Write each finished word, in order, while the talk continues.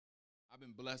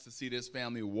been blessed to see this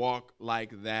family walk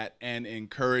like that and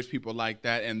encourage people like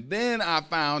that. And then I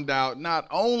found out not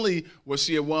only was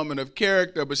she a woman of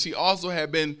character, but she also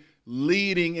had been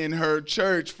leading in her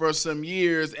church for some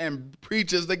years and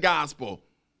preaches the gospel.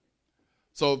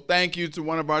 So thank you to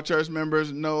one of our church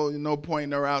members, no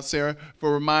pointing her out, Sarah,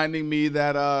 for reminding me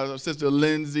that Sister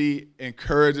Lindsay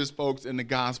encourages folks in the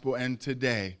gospel. And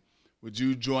today, would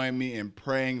you join me in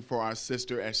praying for our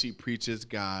sister as she preaches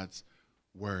God's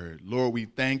word? Lord, we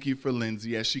thank you for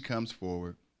Lindsay as she comes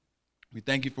forward. We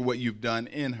thank you for what you've done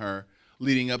in her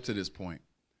leading up to this point.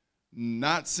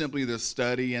 Not simply the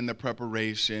study and the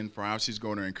preparation for how she's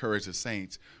going to encourage the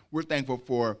saints. We're thankful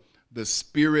for the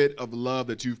spirit of love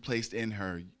that you've placed in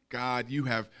her. God, you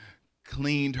have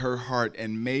cleaned her heart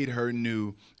and made her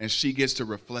new, and she gets to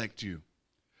reflect you.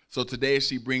 So today as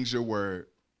she brings your word,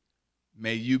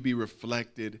 may you be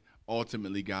reflected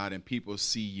ultimately, God, and people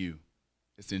see you.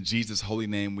 It's in Jesus' holy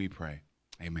name we pray.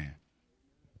 Amen.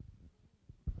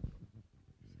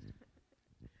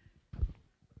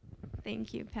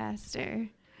 Thank you, Pastor.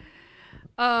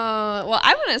 Well,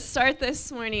 I want to start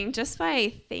this morning just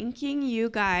by thanking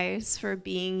you guys for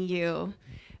being you.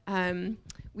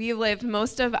 We lived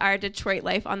most of our Detroit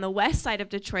life on the west side of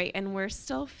Detroit, and we're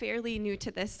still fairly new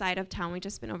to this side of town. We've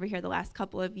just been over here the last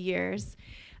couple of years.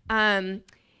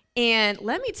 And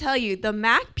let me tell you, the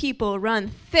Mac people run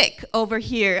thick over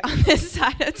here on this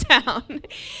side of town.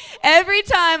 Every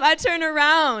time I turn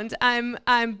around,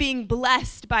 I'm being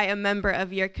blessed by a member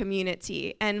of your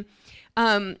community. And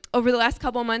over the last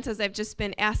couple of months, as I've just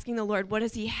been asking the Lord, what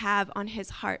does he have on his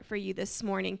heart for you this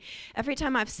morning? Every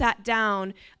time I've sat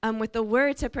down with the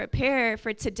word to prepare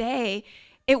for today,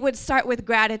 it would start with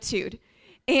gratitude.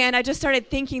 And I just started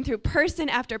thinking through person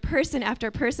after person after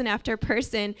person after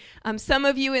person. Some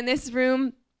of you in this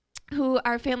room who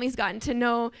our family's gotten to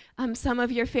know, some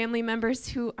of your family members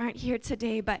who aren't here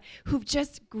today, but who've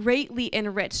just greatly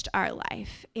enriched our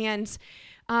life. And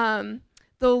the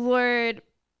Lord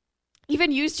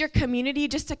even used your community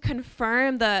just to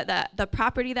confirm the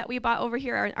property that we bought over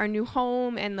here, our new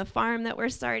home and the farm that we're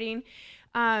starting.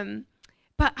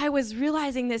 But I was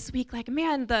realizing this week, like,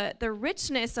 man, the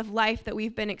richness of life that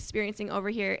we've been experiencing over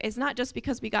here is not just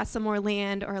because we got some more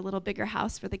land or a little bigger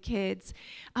house for the kids,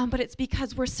 but it's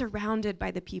because we're surrounded by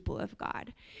the people of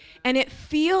God. And it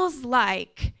feels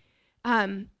like,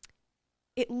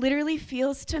 it literally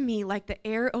feels to me like the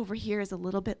air over here is a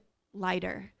little bit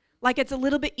lighter, like it's a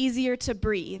little bit easier to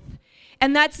breathe.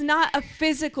 And that's not a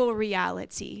physical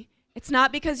reality. It's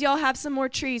not because y'all have some more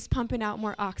trees pumping out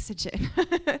more oxygen.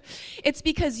 It's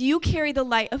because you carry the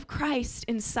light of Christ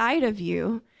inside of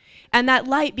you, and that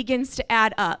light begins to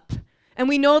add up. And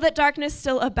we know that darkness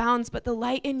still abounds, but the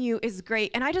light in you is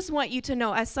great. And I just want you to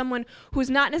know, as someone who's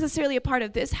not necessarily a part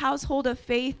of this household of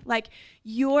faith, like,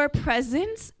 your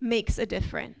presence makes a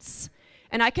difference.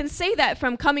 And I can say that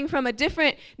from coming from a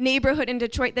different neighborhood in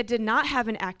Detroit that did not have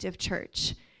an active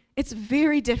church. It's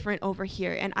very different over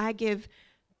here, and I give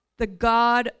the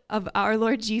God of our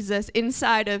Lord Jesus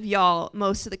inside of y'all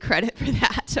most of the credit for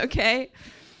that, okay?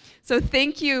 So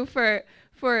thank you for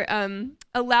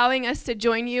allowing us to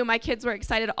join you. My kids were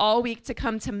excited all week to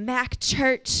come to Mac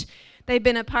Church. They've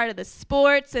been a part of the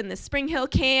sports and the Spring Hill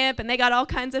camp, and they got all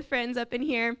kinds of friends up in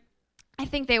here. I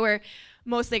think they were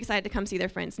mostly excited to come see their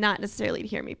friends, not necessarily to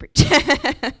hear me preach.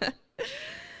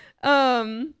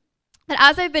 And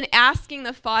as I've been asking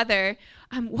the Father,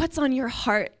 what's on your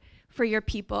heart for your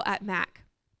people at Mac,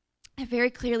 I very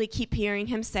clearly keep hearing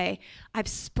him say, I've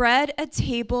spread a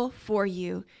table for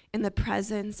you in the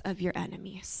presence of your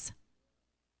enemies.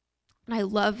 And I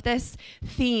love this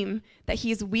theme that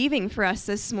he's weaving for us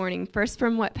this morning, first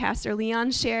from what Pastor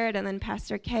Leon shared and then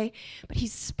Pastor Kay, but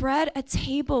he's spread a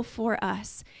table for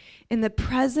us in the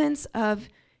presence of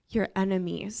your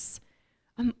enemies.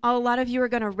 A lot of you are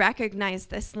going to recognize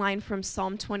this line from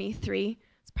Psalm 23.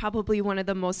 Probably one of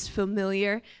the most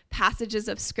familiar passages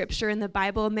of scripture in the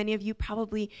Bible. Many of you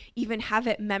probably even have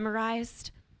it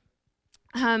memorized.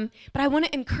 But I want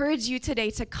to encourage you today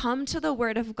to come to the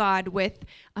Word of God with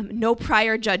no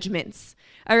prior judgments,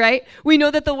 all right? We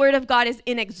know that the Word of God is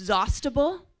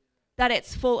inexhaustible, that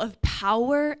it's full of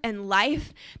power and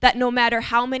life, that no matter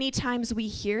how many times we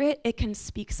hear it, it can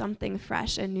speak something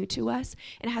fresh and new to us,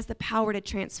 and it has the power to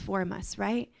transform us,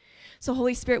 right? So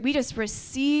Holy Spirit, we just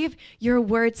receive your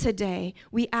word today.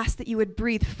 We ask that you would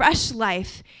breathe fresh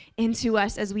life into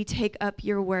us as we take up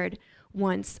your word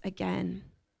once again.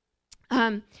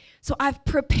 So I've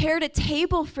prepared a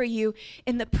table for you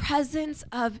in the presence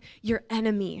of your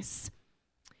enemies.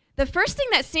 The first thing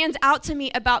that stands out to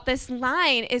me about this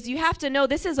line is you have to know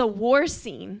this is a war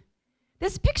scene.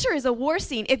 This picture is a war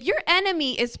scene. If your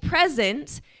enemy is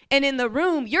present and in the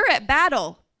room, you're at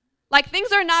battle. Like,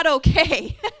 things are not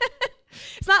okay.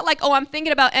 It's not like, oh, I'm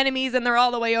thinking about enemies and they're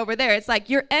all the way over there. It's like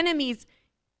your enemies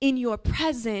in your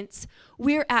presence.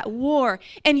 We're at war.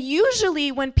 And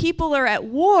usually when people are at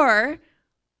war,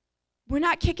 we're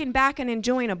not kicking back and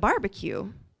enjoying a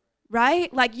barbecue,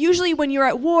 right? Like, usually when you're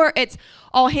at war, it's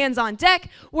all hands on deck.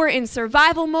 We're in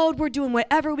survival mode. We're doing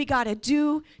whatever we got to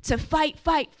do to fight,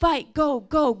 fight, fight, go,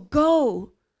 go,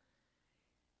 go.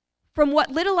 From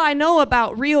what little I know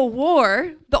about real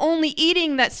war, the only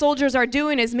eating that soldiers are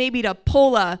doing is maybe to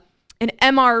pull an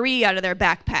MRE out of their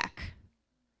backpack.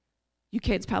 You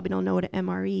kids probably don't know what an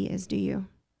MRE is, do you?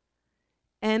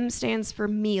 M stands for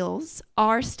meals,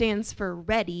 R stands for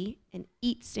ready, and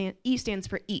E stands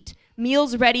for eat.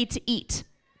 Meals ready to eat.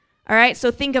 All right,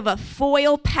 so think of a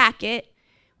foil packet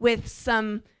with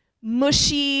some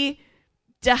mushy,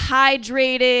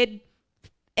 dehydrated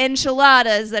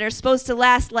enchiladas that are supposed to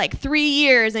last like 3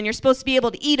 years, and you're supposed to be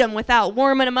able to eat them without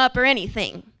warming them up or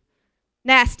anything.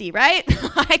 Nasty, right?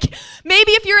 Like,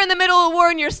 maybe if you're in the middle of war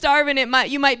and you're starving,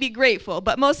 you might be grateful,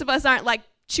 but most of us aren't like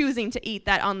choosing to eat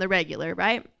that on the regular,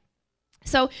 right?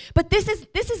 So, but this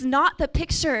is not the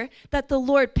picture that the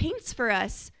Lord paints for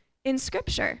us in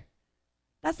Scripture.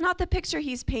 That's not the picture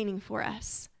he's painting for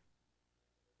us.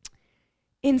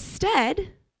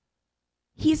 Instead,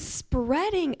 he's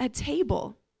spreading a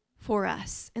table for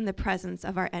us in the presence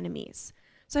of our enemies.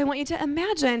 So I want you to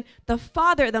imagine the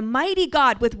Father, the mighty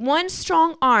God, with one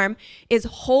strong arm is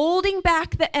holding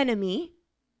back the enemy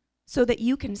so that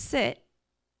you can sit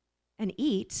and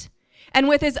eat. And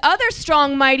with his other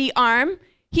strong, mighty arm,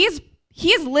 he is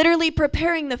literally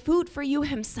preparing the food for you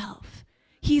himself.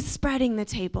 He's spreading the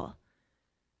table.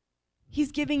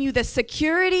 He's giving you the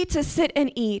security to sit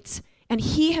and eat, and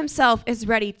he himself is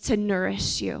ready to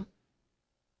nourish you.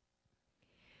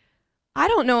 I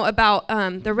don't know about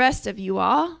the rest of you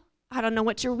all. I don't know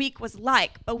what your week was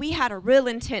like, but we had a real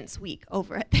intense week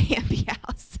over at the Hamby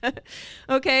House.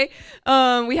 Okay?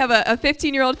 We have a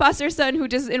 15-year-old foster son who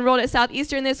just enrolled at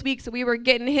Southeastern this week, so we were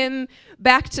getting him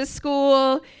back to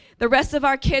school. The rest of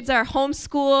our kids are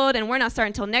homeschooled, and we're not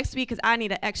starting until next week because I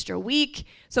need an extra week.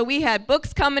 So we had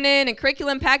books coming in and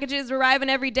curriculum packages arriving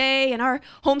every day, and our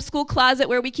homeschool closet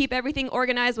where we keep everything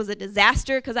organized was a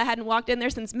disaster because I hadn't walked in there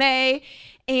since May.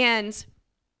 And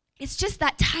it's just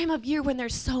that time of year when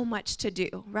there's so much to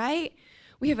do, right?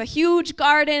 We have a huge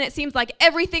garden. It seems like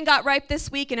everything got ripe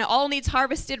this week, and it all needs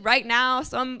harvested right now.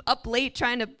 So I'm up late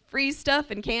trying to freeze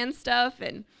stuff and can stuff.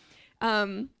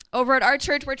 And over at our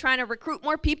church, we're trying to recruit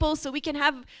more people so we can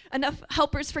have enough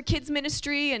helpers for kids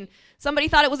ministry. And somebody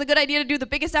thought it was a good idea to do the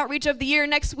biggest outreach of the year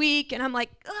next week. And I'm like,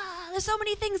 there's so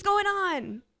many things going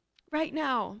on right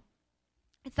now.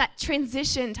 It's that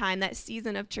transition time, that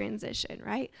season of transition,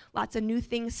 right? Lots of new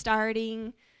things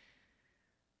starting.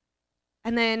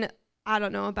 And then, I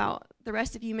don't know about the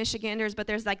rest of you Michiganders, but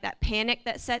there's like that panic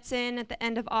that sets in at the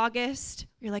end of August.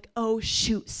 You're like, oh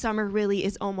shoot, summer really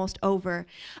is almost over.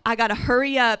 I gotta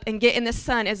hurry up and get in the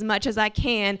sun as much as I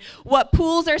can. What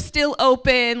pools are still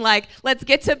open? Like, let's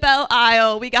get to Belle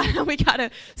Isle. We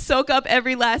gotta soak up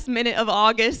every last minute of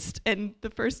August and the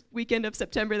first weekend of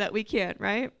September that we can,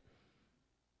 right?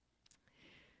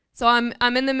 So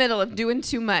I'm in the middle of doing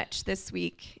too much this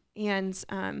week, and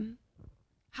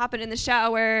hopping in the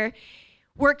shower,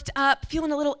 worked up,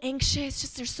 feeling a little anxious,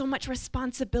 just there's so much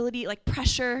responsibility, like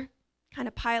pressure kind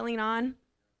of piling on.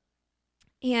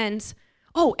 And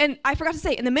I forgot to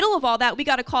say, in the middle of all that, we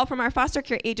got a call from our foster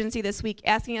care agency this week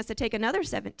asking us to take another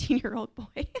 17-year-old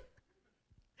boy.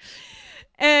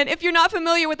 And if you're not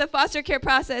familiar with the foster care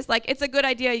process, like, it's a good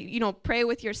idea, pray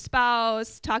with your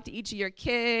spouse, talk to each of your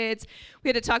kids. We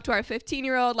had to talk to our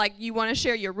 15-year-old, like, you want to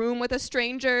share your room with a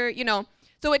stranger,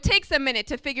 So it takes a minute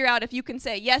to figure out if you can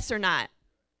say yes or not.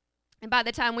 And by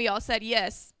the time we all said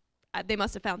yes, they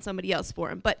must have found somebody else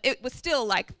for him. But it was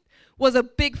still was a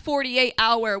big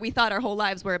 48-hour, we thought our whole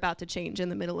lives were about to change in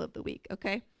the middle of the week,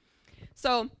 okay?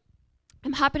 So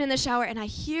I'm hopping in the shower, and I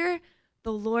hear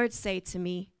the Lord say to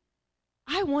me,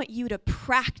 I want you to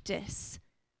practice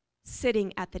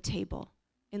sitting at the table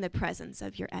in the presence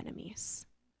of your enemies.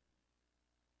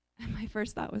 And my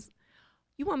first thought was,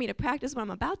 you want me to practice what I'm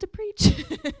about to preach?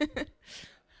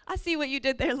 I see what you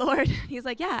did there, Lord. He's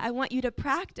like, yeah, I want you to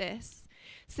practice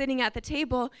sitting at the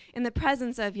table in the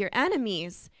presence of your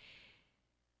enemies.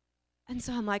 And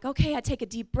so I'm like, okay, I take a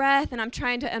deep breath, and I'm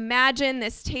trying to imagine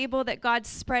this table that God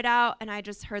spread out, and I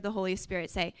just heard the Holy Spirit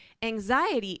say,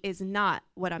 anxiety is not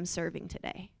what I'm serving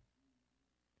today.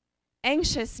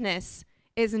 Anxiousness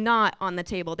is not on the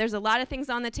table. There's a lot of things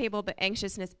on the table, but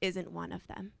anxiousness isn't one of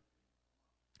them.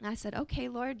 And I said, okay,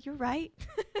 Lord, you're right.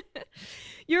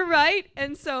 You're right.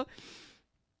 And so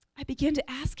I began to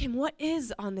ask him, what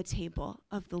is on the table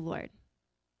of the Lord?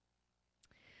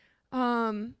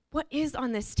 What is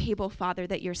on this table, Father,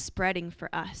 that you're spreading for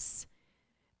us?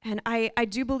 And I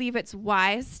do believe it's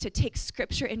wise to take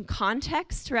scripture in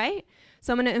context, right?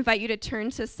 So I'm going to invite you to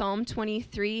turn to Psalm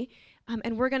 23,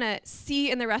 and we're going to see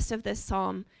in the rest of this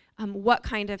psalm what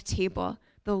kind of table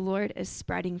the Lord is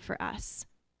spreading for us.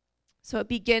 So it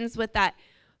begins with that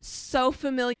so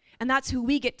familiar, and that's who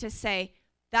we get to say,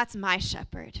 that's my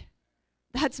shepherd.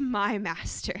 That's my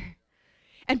master.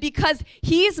 And because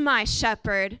he's my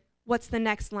shepherd, what's the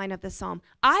next line of the psalm?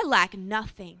 I lack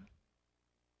nothing.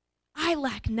 I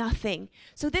lack nothing.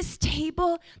 So this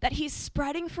table that he's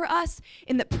spreading for us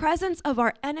in the presence of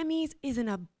our enemies is an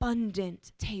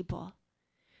abundant table.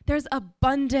 There's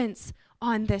abundance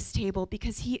on this table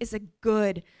because he is a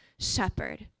good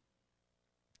shepherd.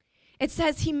 It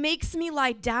says, he makes me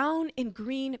lie down in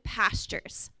green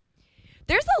pastures.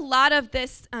 There's a lot of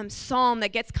this psalm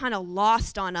that gets kind of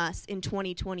lost on us in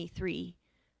 2023,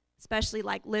 especially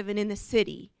like living in the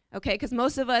city, okay? Because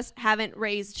most of us haven't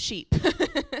raised sheep.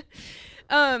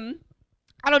 I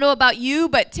don't know about you,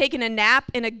 but taking a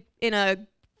nap in a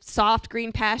soft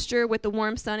green pasture with the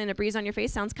warm sun and a breeze on your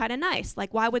face sounds kind of nice.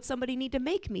 Like, why would somebody need to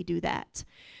make me do that?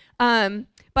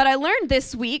 But I learned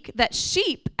this week that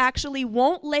sheep actually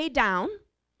won't lay down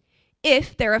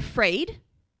if they're afraid,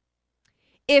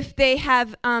 if they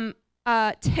have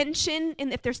tension,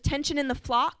 and if there's tension in the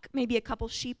flock, maybe a couple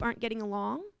sheep aren't getting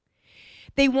along.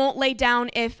 They won't lay down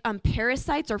if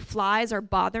parasites or flies are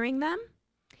bothering them,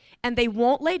 and they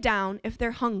won't lay down if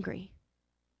they're hungry.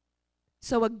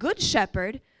 So a good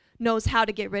shepherd knows how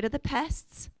to get rid of the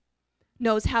pests,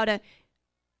 knows how to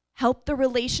help the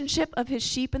relationship of his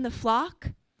sheep in the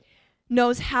flock,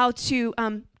 knows how to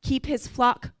keep his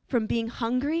flock from being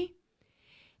hungry,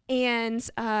 and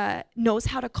knows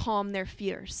how to calm their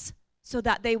fears so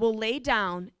that they will lay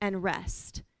down and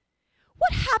rest.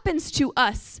 What happens to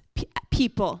us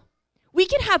people? We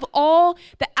can have all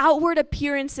the outward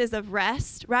appearances of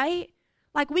rest, right?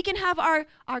 Like we can have our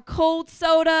cold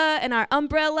soda and our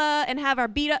umbrella and have our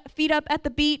feet up at the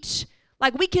beach.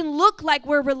 Like we can look like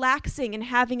we're relaxing and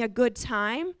having a good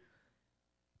time.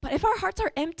 But if our hearts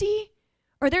are empty,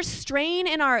 or there's strain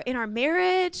in our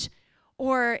marriage,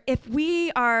 or if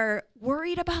we are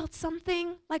worried about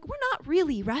something, like we're not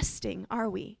really resting, are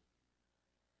we?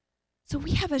 So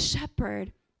we have a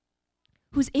shepherd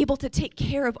who's able to take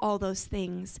care of all those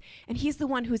things, and he's the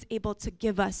one who's able to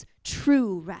give us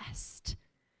true rest.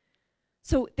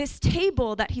 So this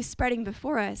table that he's spreading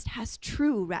before us has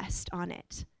true rest on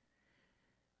it.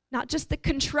 Not just the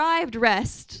contrived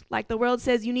rest, like the world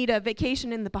says you need a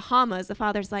vacation in the Bahamas. The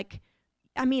Father's like,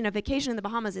 I mean, a vacation in the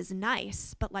Bahamas is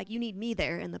nice, but like you need me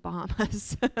there in the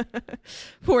Bahamas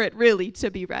for it really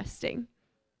to be resting.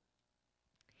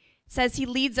 It says he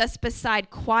leads us beside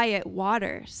quiet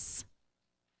waters.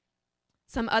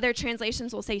 Some other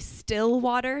translations will say still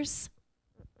waters.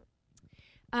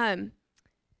 Have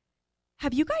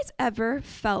you guys ever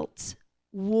felt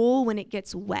wool when it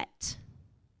gets wet?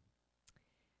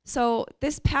 So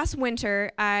this past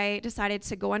winter, I decided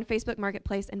to go on Facebook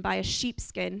Marketplace and buy a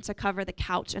sheepskin to cover the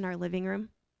couch in our living room.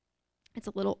 It's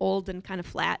a little old and kind of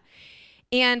flat.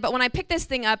 But when I picked this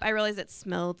thing up, I realized it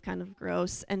smelled kind of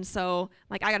gross. And so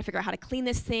I got to figure out how to clean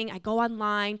this thing. I go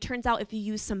online. Turns out if you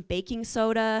use some baking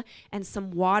soda and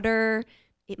some water,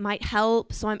 it might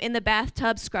help. So I'm in the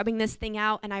bathtub scrubbing this thing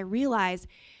out, and I realize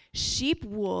sheep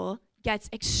wool gets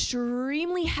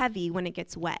extremely heavy when it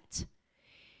gets wet.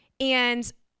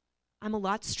 And I'm a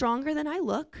lot stronger than I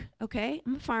look, okay?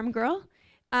 I'm a farm girl.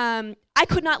 I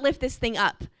could not lift this thing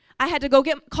up. I had to go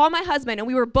call my husband, and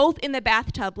we were both in the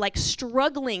bathtub, like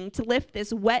struggling to lift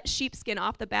this wet sheepskin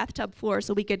off the bathtub floor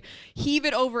so we could heave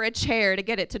it over a chair to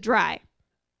get it to dry.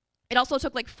 It also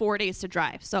took like 4 days to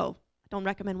dry, so I don't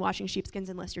recommend washing sheepskins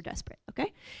unless you're desperate,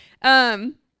 okay?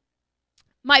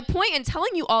 My point in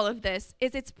telling you all of this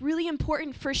is it's really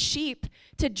important for sheep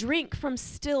to drink from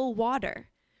still water.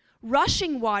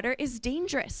 Rushing water is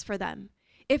dangerous for them.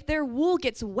 If their wool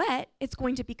gets wet, it's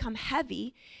going to become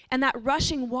heavy, and that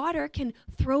rushing water can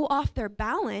throw off their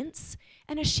balance,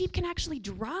 and a sheep can actually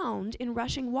drown in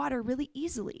rushing water really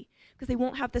easily because they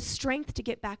won't have the strength to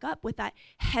get back up with that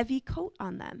heavy coat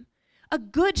on them. A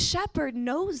good shepherd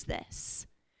knows this.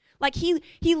 Like he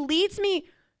leads me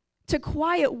to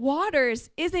quiet waters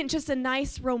isn't just a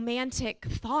nice romantic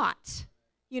thought,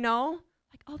 you know?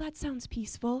 Oh, that sounds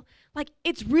peaceful. Like,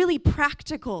 it's really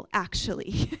practical,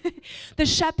 actually. The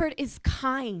shepherd is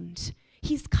kind.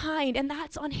 He's kind, and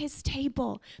that's on his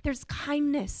table. There's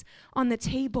kindness on the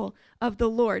table of the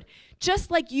Lord. Just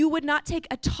like you would not take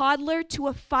a toddler to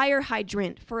a fire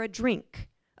hydrant for a drink,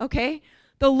 okay?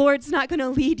 The Lord's not going to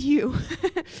lead you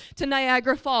to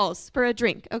Niagara Falls for a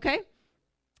drink, okay?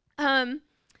 The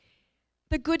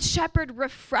Good Shepherd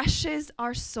refreshes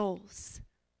our souls.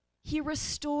 He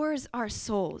restores our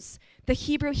souls. The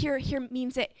Hebrew here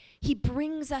means that he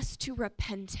brings us to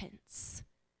repentance.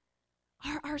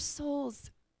 Are our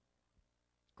souls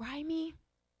grimy,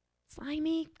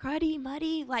 slimy, cruddy,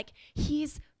 muddy? Like,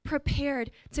 he's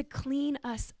prepared to clean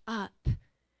us up.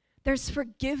 There's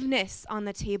forgiveness on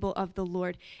the table of the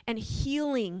Lord and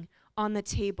healing on the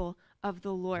table of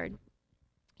the Lord.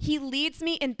 He leads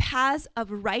me in paths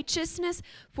of righteousness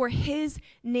for his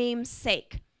name's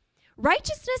sake.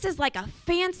 Righteousness is like a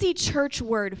fancy church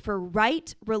word for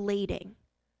right relating.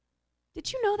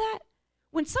 Did you know that?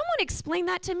 When someone explained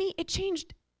that to me, it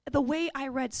changed the way I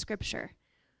read scripture.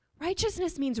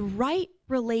 Righteousness means right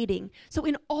relating. So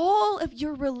in all of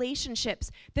your relationships,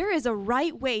 there is a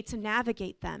right way to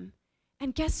navigate them.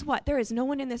 And guess what? There is no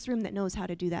one in this room that knows how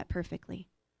to do that perfectly.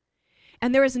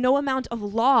 And there is no amount of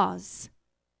laws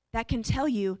that can tell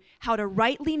you how to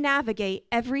rightly navigate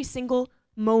every single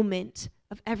moment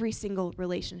of every single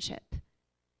relationship.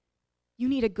 You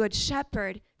need a good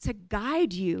shepherd to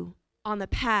guide you on the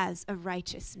paths of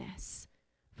righteousness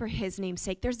for his name's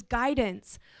sake. There's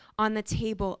guidance on the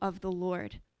table of the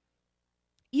Lord.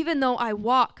 Even though I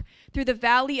walk through the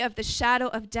valley of the shadow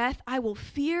of death, I will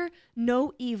fear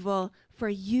no evil, for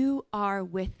you are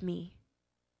with me.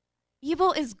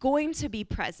 Evil is going to be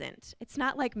present. It's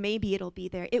not like maybe it'll be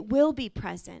there. It will be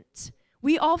present.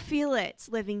 We all feel it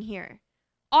living here.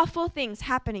 Awful things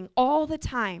happening all the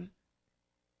time.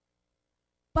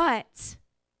 But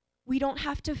we don't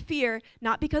have to fear,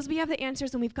 not because we have the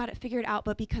answers and we've got it figured out,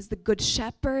 but because the Good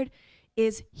Shepherd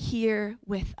is here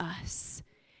with us.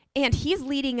 And he's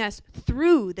leading us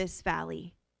through this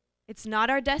valley. It's not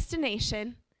our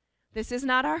destination. This is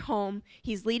not our home.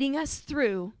 He's leading us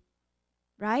through,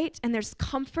 right? And there's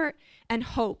comfort and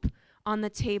hope on the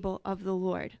table of the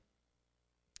Lord.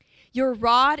 Your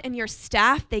rod and your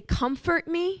staff, they comfort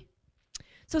me.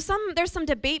 So there's some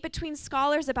debate between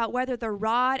scholars about whether the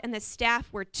rod and the staff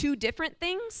were two different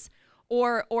things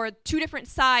or two different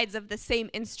sides of the same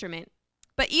instrument.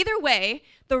 But either way,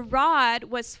 the rod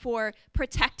was for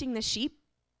protecting the sheep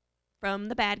from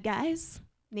the bad guys,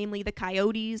 namely the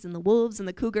coyotes and the wolves and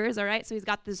the cougars, all right? So he's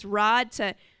got this rod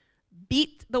to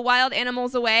beat the wild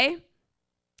animals away.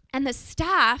 And the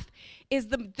staff is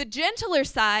the gentler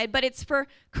side, but it's for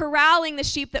corralling the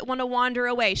sheep that want to wander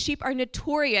away. Sheep are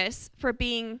notorious for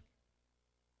being,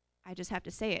 I just have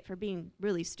to say it, for being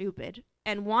really stupid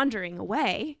and wandering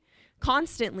away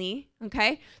constantly,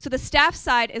 okay? So the staff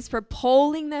side is for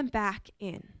pulling them back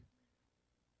in.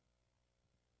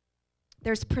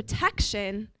 There's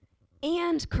protection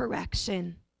and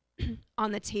correction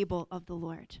on the table of the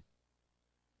Lord.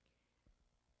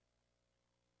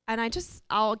 And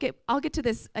I'll get to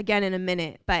this again in a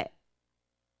minute, but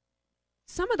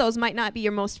some of those might not be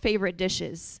your most favorite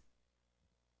dishes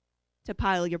to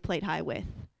pile your plate high with,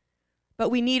 but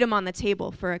we need them on the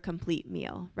table for a complete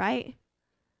meal, right?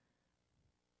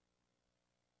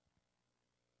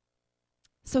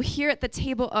 So here at the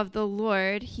table of the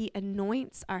Lord, he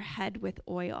anoints our head with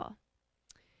oil.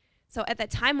 So at the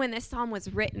time when this psalm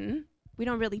was written, we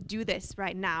don't really do this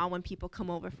right now when people come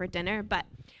over for dinner, but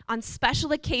on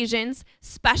special occasions,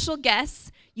 special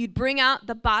guests, you'd bring out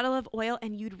the bottle of oil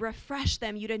and you'd refresh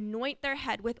them. You'd anoint their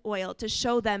head with oil to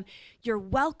show them, you're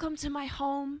welcome to my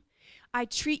home. I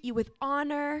treat you with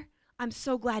honor. I'm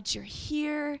so glad you're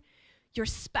here. You're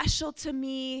special to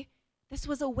me. This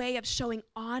was a way of showing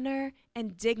honor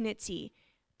and dignity.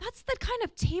 That's the kind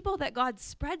of table that God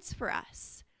spreads for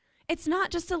us. It's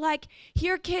not just to like,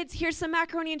 here kids, here's some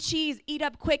macaroni and cheese, eat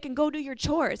up quick and go do your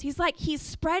chores. He's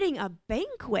spreading a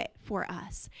banquet for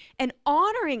us and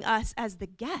honoring us as the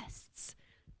guests.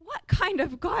 What kind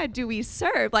of God do we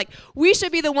serve? Like, we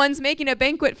should be the ones making a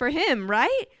banquet for him,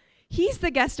 right? He's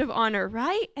the guest of honor,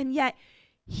 right? And yet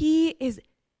he is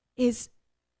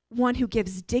one who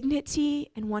gives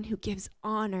dignity and one who gives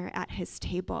honor at his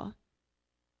table.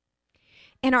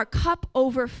 And our cup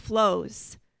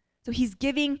overflows. So he's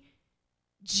giving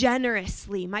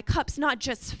generously. My cup's not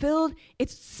just filled,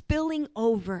 it's spilling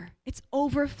over. It's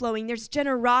overflowing. There's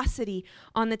generosity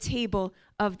on the table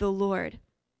of the Lord.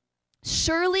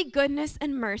 Surely goodness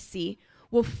and mercy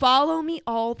will follow me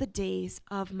all the days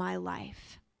of my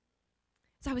life.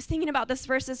 So I was thinking about this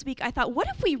verse this week. I thought, what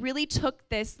if we really took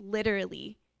this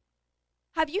literally?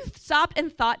 Have you stopped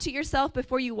and thought to yourself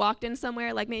before you walked in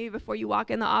somewhere, like maybe before you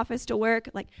walk in the office to work,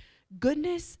 like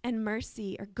goodness and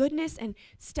mercy or goodness and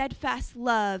steadfast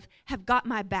love have got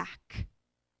my back?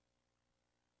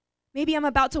 Maybe I'm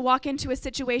about to walk into a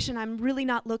situation I'm really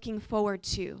not looking forward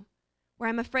to, where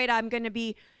I'm afraid I'm going to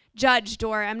be judged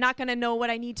or I'm not going to know what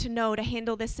I need to know to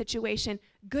handle this situation.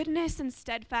 Goodness and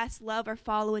steadfast love are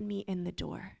following me in the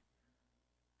door.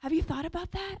 Have you thought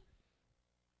about that?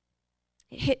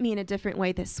 It hit me in a different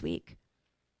way this week.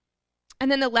 And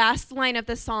then the last line of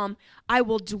the psalm, I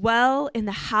will dwell in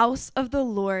the house of the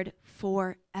Lord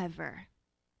forever.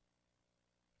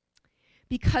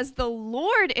 Because the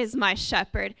Lord is my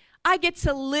shepherd, I get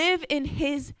to live in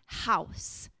his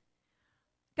house.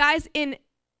 Guys, in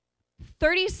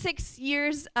 36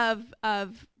 years of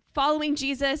following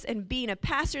Jesus and being a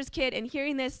pastor's kid and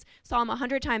hearing this psalm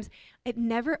 100 times, it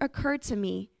never occurred to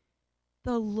me,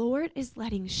 the Lord is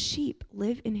letting sheep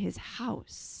live in his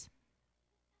house.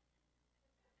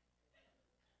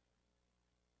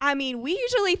 I mean, we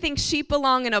usually think sheep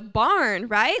belong in a barn,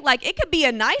 right? Like, it could be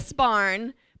a nice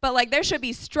barn, but like there should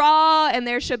be straw and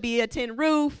there should be a tin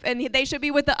roof and they should be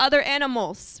with the other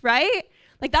animals, right?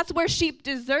 Like, that's where sheep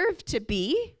deserve to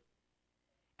be.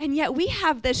 And yet we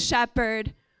have this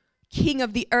shepherd, king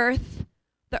of the earth.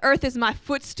 The earth is my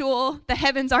footstool. The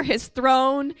heavens are his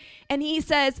throne. And he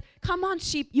says, come on,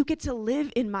 sheep, you get to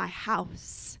live in my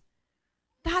house.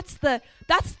 That's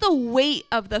the weight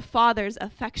of the Father's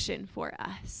affection for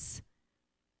us.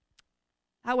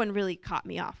 That one really caught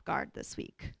me off guard this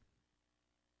week.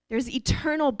 There's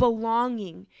eternal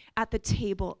belonging at the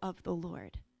table of the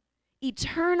Lord.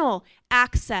 Eternal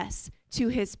access to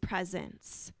his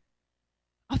presence.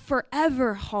 A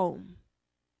forever home.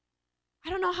 I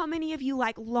don't know how many of you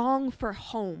long for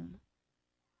home.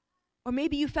 Or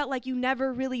maybe you felt like you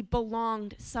never really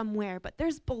belonged somewhere, but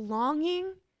there's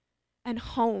belonging and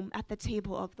home at the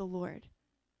table of the Lord.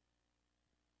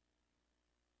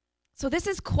 So this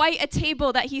is quite a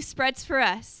table that he spreads for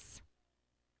us.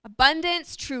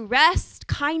 Abundance, true rest,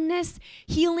 kindness,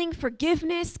 healing,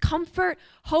 forgiveness, comfort,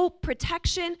 hope,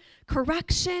 protection,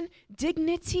 correction,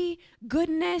 dignity,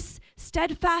 goodness,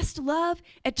 steadfast love,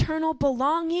 eternal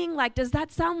belonging. Does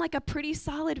that sound like a pretty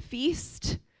solid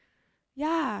feast?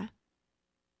 Yeah.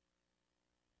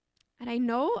 And I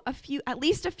know at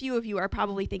least a few of you are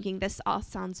probably thinking this all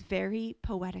sounds very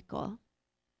poetical.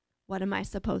 What am I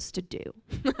supposed to do?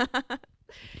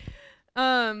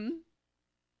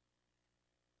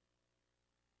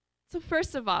 So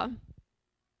first of all,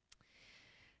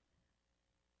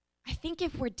 I think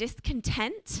if we're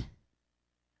discontent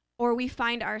or we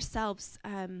find ourselves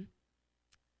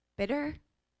bitter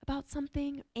about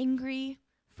something, angry,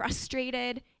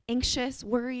 frustrated, anxious,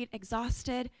 worried,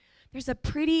 exhausted, there's a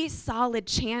pretty solid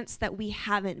chance that we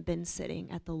haven't been sitting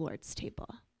at the Lord's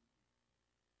table.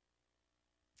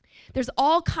 There's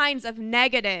all kinds of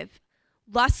negative,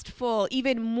 lustful,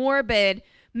 even morbid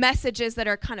messages that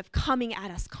are kind of coming at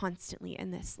us constantly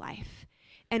in this life.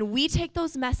 And we take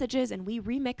those messages and we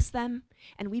remix them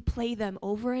and we play them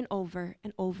over and over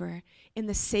and over in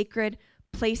the sacred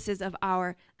places of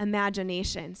our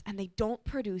imaginations, and they don't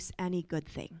produce any good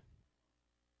thing.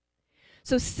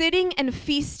 So sitting and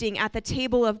feasting at the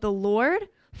table of the Lord,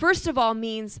 first of all,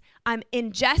 means I'm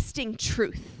ingesting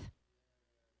truth.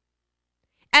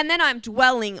 And then I'm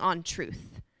dwelling on truth.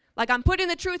 I'm putting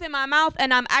the truth in my mouth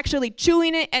and I'm actually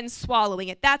chewing it and swallowing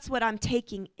it. That's what I'm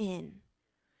taking in.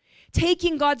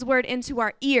 Taking God's word into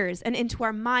our ears and into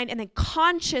our mind and then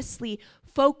consciously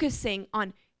focusing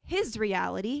on his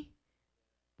reality,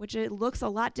 which it looks a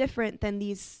lot different than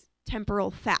these temporal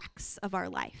facts of our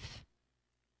life.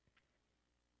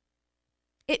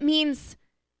 It means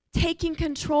taking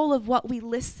control of what we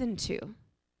listen to,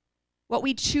 what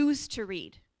we choose to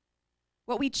read,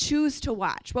 what we choose to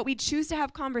watch, what we choose to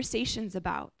have conversations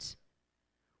about,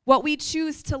 what we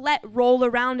choose to let roll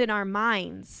around in our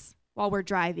minds while we're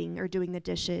driving or doing the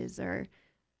dishes or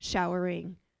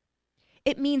showering.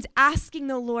 It means asking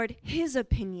the Lord his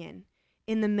opinion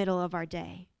in the middle of our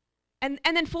day, and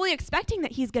then fully expecting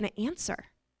that he's going to answer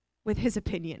with his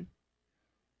opinion.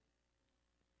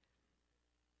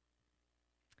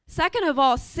 Second of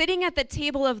all, sitting at the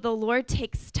table of the Lord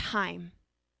takes time.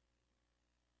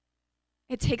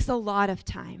 It takes a lot of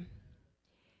time.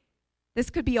 This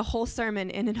could be a whole sermon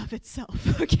in and of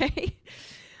itself, okay?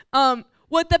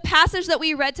 What the passage that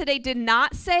we read today did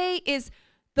not say is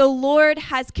the Lord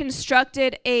has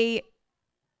constructed a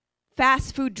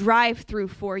fast food drive-through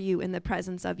for you in the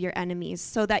presence of your enemies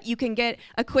so that you can get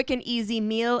a quick and easy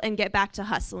meal and get back to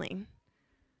hustling.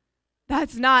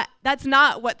 That's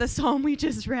not what the psalm we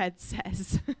just read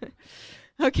says,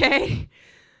 okay?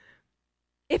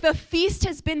 If a feast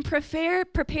has been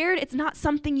prepared, it's not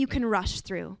something you can rush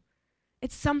through.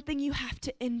 It's something you have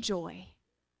to enjoy.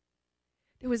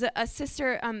 There was a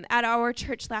sister at our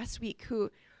church last week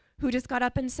who just got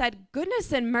up and said,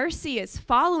 goodness and mercy is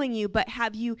following you, but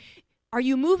are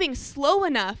you moving slow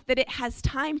enough that it has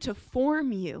time to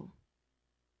form you?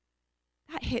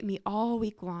 That hit me all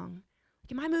week long.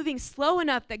 Am I moving slow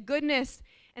enough that goodness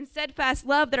and steadfast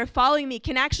love that are following me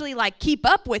can actually keep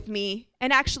up with me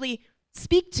and actually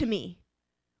speak to me?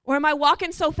 Or am I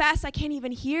walking so fast I can't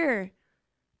even hear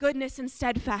goodness and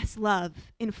steadfast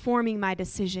love informing my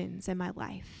decisions in my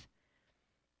life?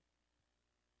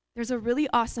 There's a really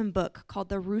awesome book called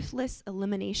The Ruthless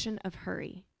Elimination of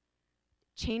Hurry.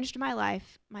 Changed my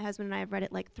life. My husband and I have read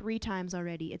it 3 times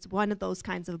already. It's one of those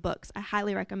kinds of books. I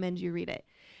highly recommend you read it.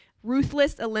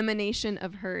 Ruthless Elimination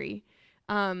of Hurry.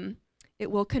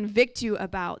 It will convict you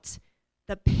about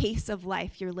the pace of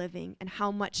life you're living and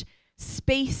how much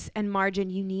space and margin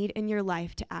you need in your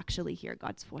life to actually hear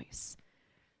God's voice.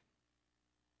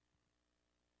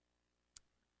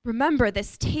 Remember,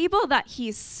 this table that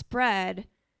he's spread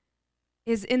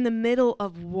is in the middle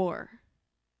of war.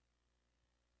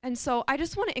 And so I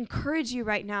just want to encourage you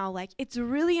right now, it's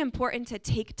really important to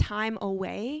take time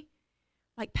away,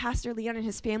 like Pastor Leon and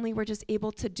his family were just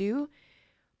able to do.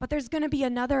 But there's going to be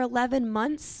another 11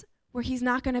 months where he's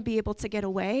not going to be able to get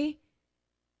away,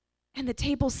 and the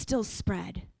table's still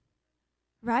spread,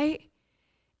 right?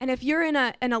 And if you're in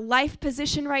a life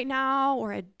position right now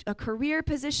or a career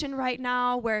position right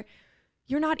now where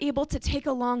you're not able to take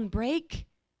a long break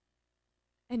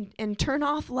and turn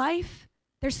off life,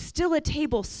 there's still a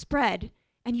table spread,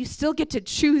 and you still get to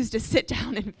choose to sit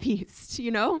down and feast,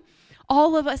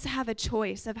 All of us have a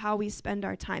choice of how we spend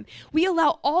our time. We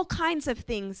allow all kinds of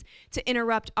things to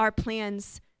interrupt our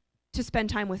plans to spend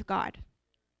time with God,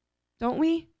 don't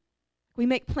we? We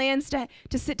make plans to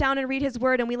sit down and read his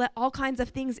word, and we let all kinds of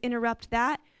things interrupt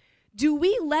that. Do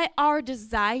we let our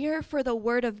desire for the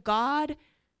word of God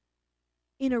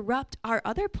interrupt our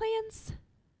other plans?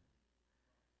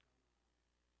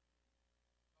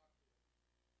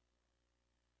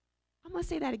 I'm going to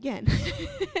say that again.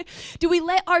 Do we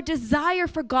let our desire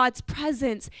for God's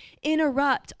presence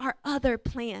interrupt our other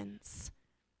plans?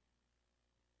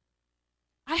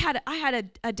 I had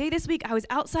a day this week. I was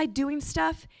outside doing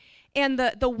stuff, and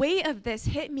the weight of this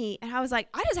hit me, and I was like,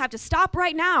 I just have to stop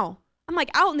right now. I'm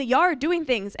out in the yard doing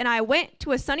things, and I went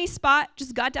to a sunny spot,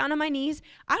 just got down on my knees.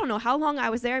 I don't know how long I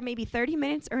was there, maybe 30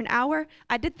 minutes or an hour.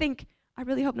 I did think, I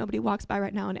really hope nobody walks by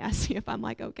right now and asks me if I'm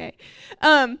okay.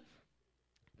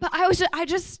 But I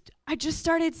just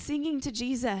started singing to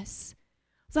Jesus.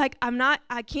 It's I'm not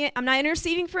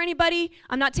interceding for anybody.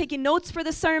 I'm not taking notes for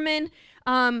the sermon.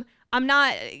 I'm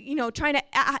not, trying to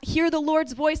hear the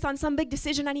Lord's voice on some big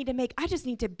decision I need to make. I just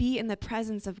need to be in the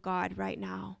presence of God right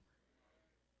now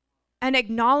and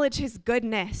acknowledge his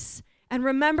goodness and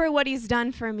remember what he's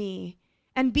done for me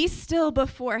and be still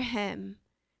before him.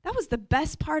 That was the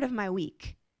best part of my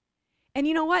week. And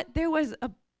you know what? There was a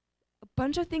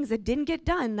bunch of things that didn't get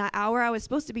done that hour I was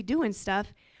supposed to be doing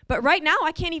stuff. But right now,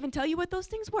 I can't even tell you what those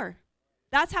things were.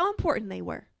 That's how important they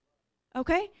were.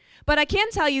 Okay? But I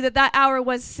can tell you that hour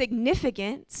was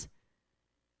significant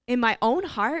in my own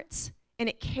heart, and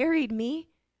it carried me.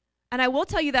 And I will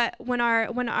tell you that when our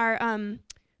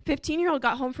 15-year-old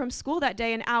got home from school that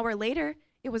day, an hour later,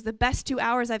 it was the best 2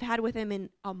 hours I've had with him in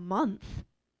a month.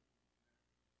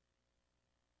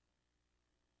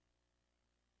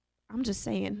 I'm just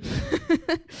saying.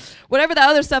 Whatever the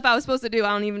other stuff I was supposed to do, I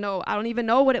don't even know. I don't even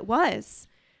know what it was.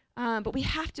 But we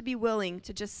have to be willing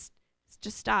to just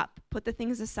stop, put the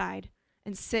things aside,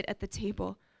 and sit at the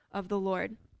table of the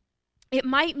Lord. It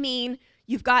might mean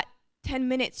you've got 10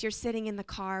 minutes, you're sitting in the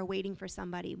car waiting for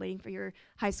somebody, waiting for your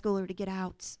high schooler to get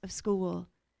out of school.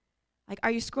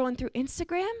 Are you scrolling through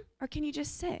Instagram, or can you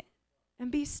just sit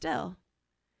and be still?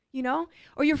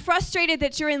 Or you're frustrated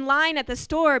that you're in line at the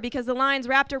store because the line's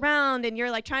wrapped around and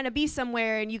you're trying to be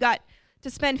somewhere and you got to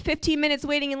spend 15 minutes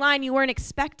waiting in line you weren't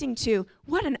expecting to.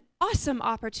 What an awesome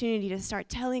opportunity to start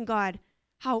telling God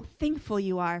how thankful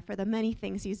you are for the many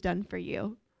things he's done for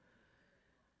you.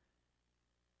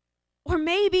 Or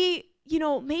maybe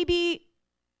the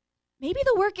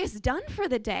work is done for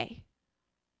the day.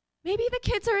 Maybe the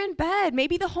kids are in bed.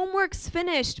 Maybe the homework's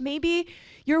finished. Maybe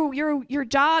your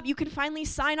job, you can finally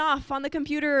sign off on the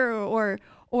computer, or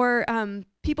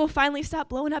people finally stop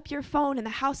blowing up your phone and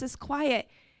the house is quiet.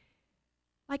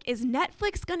 Is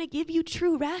Netflix going to give you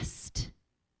true rest?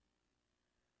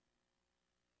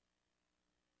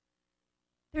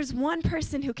 There's one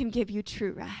person who can give you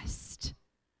true rest.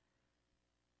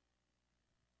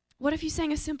 What if you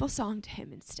sang a simple song to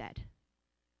him instead?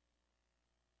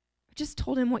 just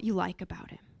told him what you like about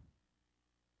him.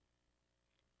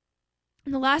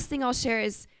 And the last thing I'll share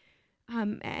is,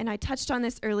 and I touched on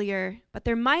this earlier, but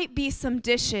there might be some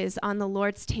dishes on the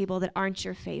Lord's table that aren't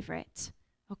your favorite,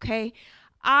 okay?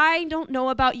 I don't know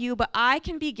about you, but I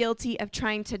can be guilty of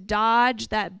trying to dodge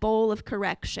that bowl of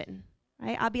correction,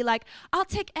 right? I'll be like, I'll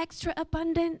take extra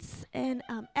abundance and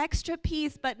extra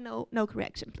peace, but no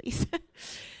correction, please.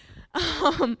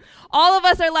 All of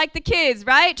us are like the kids,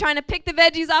 right? Trying to pick the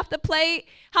veggies off the plate.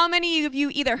 How many of you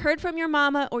either heard from your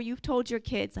mama or you've told your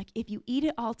kids, like, if you eat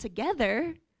it all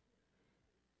together,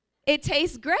 it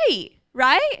tastes great,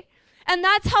 right? And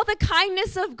that's how the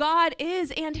kindness of God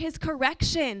is and his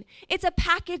correction. It's a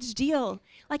package deal.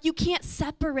 Like, you can't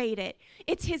separate it.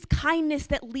 It's his kindness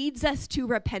that leads us to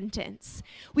repentance.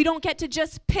 We don't get to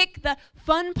just pick the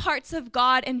fun parts of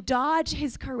God and dodge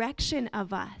his correction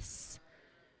of us.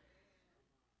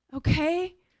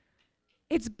 Okay?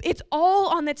 It's all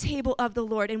on the table of the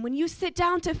Lord. And when you sit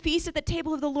down to feast at the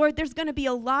table of the Lord, there's going to be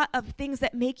a lot of things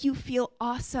that make you feel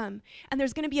awesome. And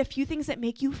there's going to be a few things that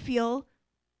make you feel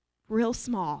real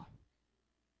small.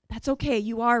 That's okay.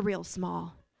 You are real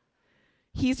small.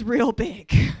 He's real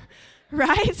big,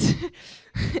 right?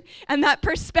 And that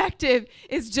perspective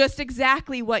is just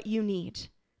exactly what you need.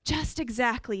 Just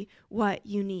exactly what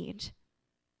you need.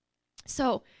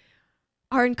 So,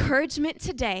 our encouragement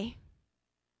today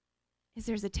is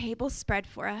there's a table spread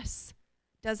for us.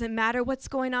 Doesn't matter what's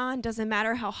going on, doesn't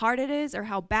matter how hard it is or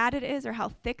how bad it is or how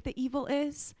thick the evil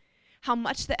is, how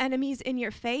much the enemy's in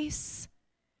your face.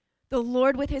 The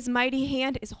Lord with his mighty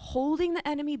hand is holding the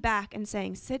enemy back and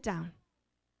saying, sit down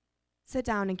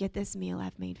and get this meal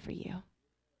I've made for you.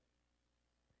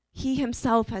 He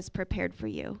himself has prepared for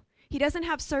you. He doesn't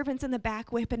have servants in the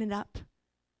back whipping it up.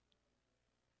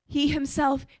 He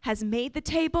himself has made the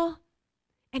table,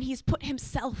 and he's put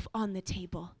himself on the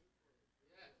table.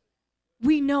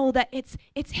 We know that it's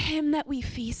him that we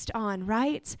feast on,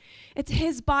 right? It's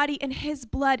his body and his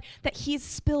blood that he's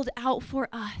spilled out for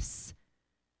us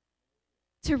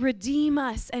to redeem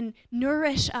us and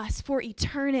nourish us for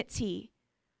eternity.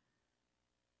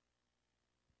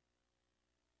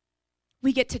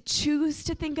 We get to choose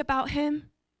to think about him.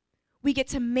 We get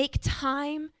to make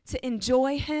time to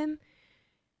enjoy him.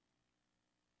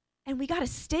 And we got to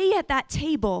stay at that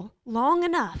table long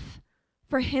enough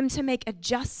for him to make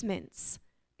adjustments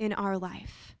in our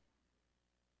life.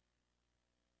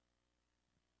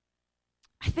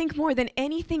 I think more than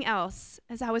anything else,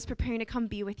 as I was preparing to come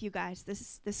be with you guys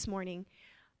this morning,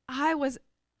 I was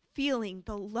feeling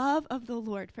the love of the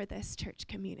Lord for this church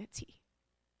community.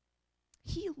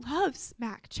 He loves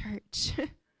Mac Church.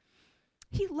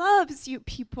 He loves you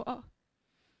people.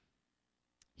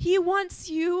 He wants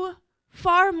you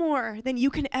far more than you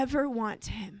can ever want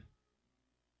him.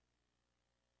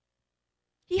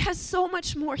 He has so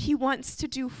much more he wants to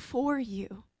do for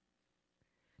you.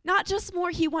 Not just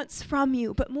more he wants from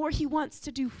you, but more he wants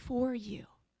to do for you.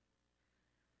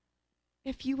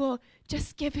 If you will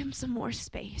just give him some more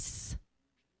space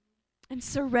and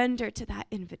surrender to that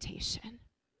invitation.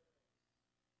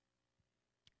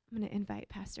 I'm going to invite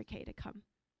Pastor Kay to come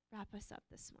wrap us up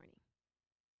this morning.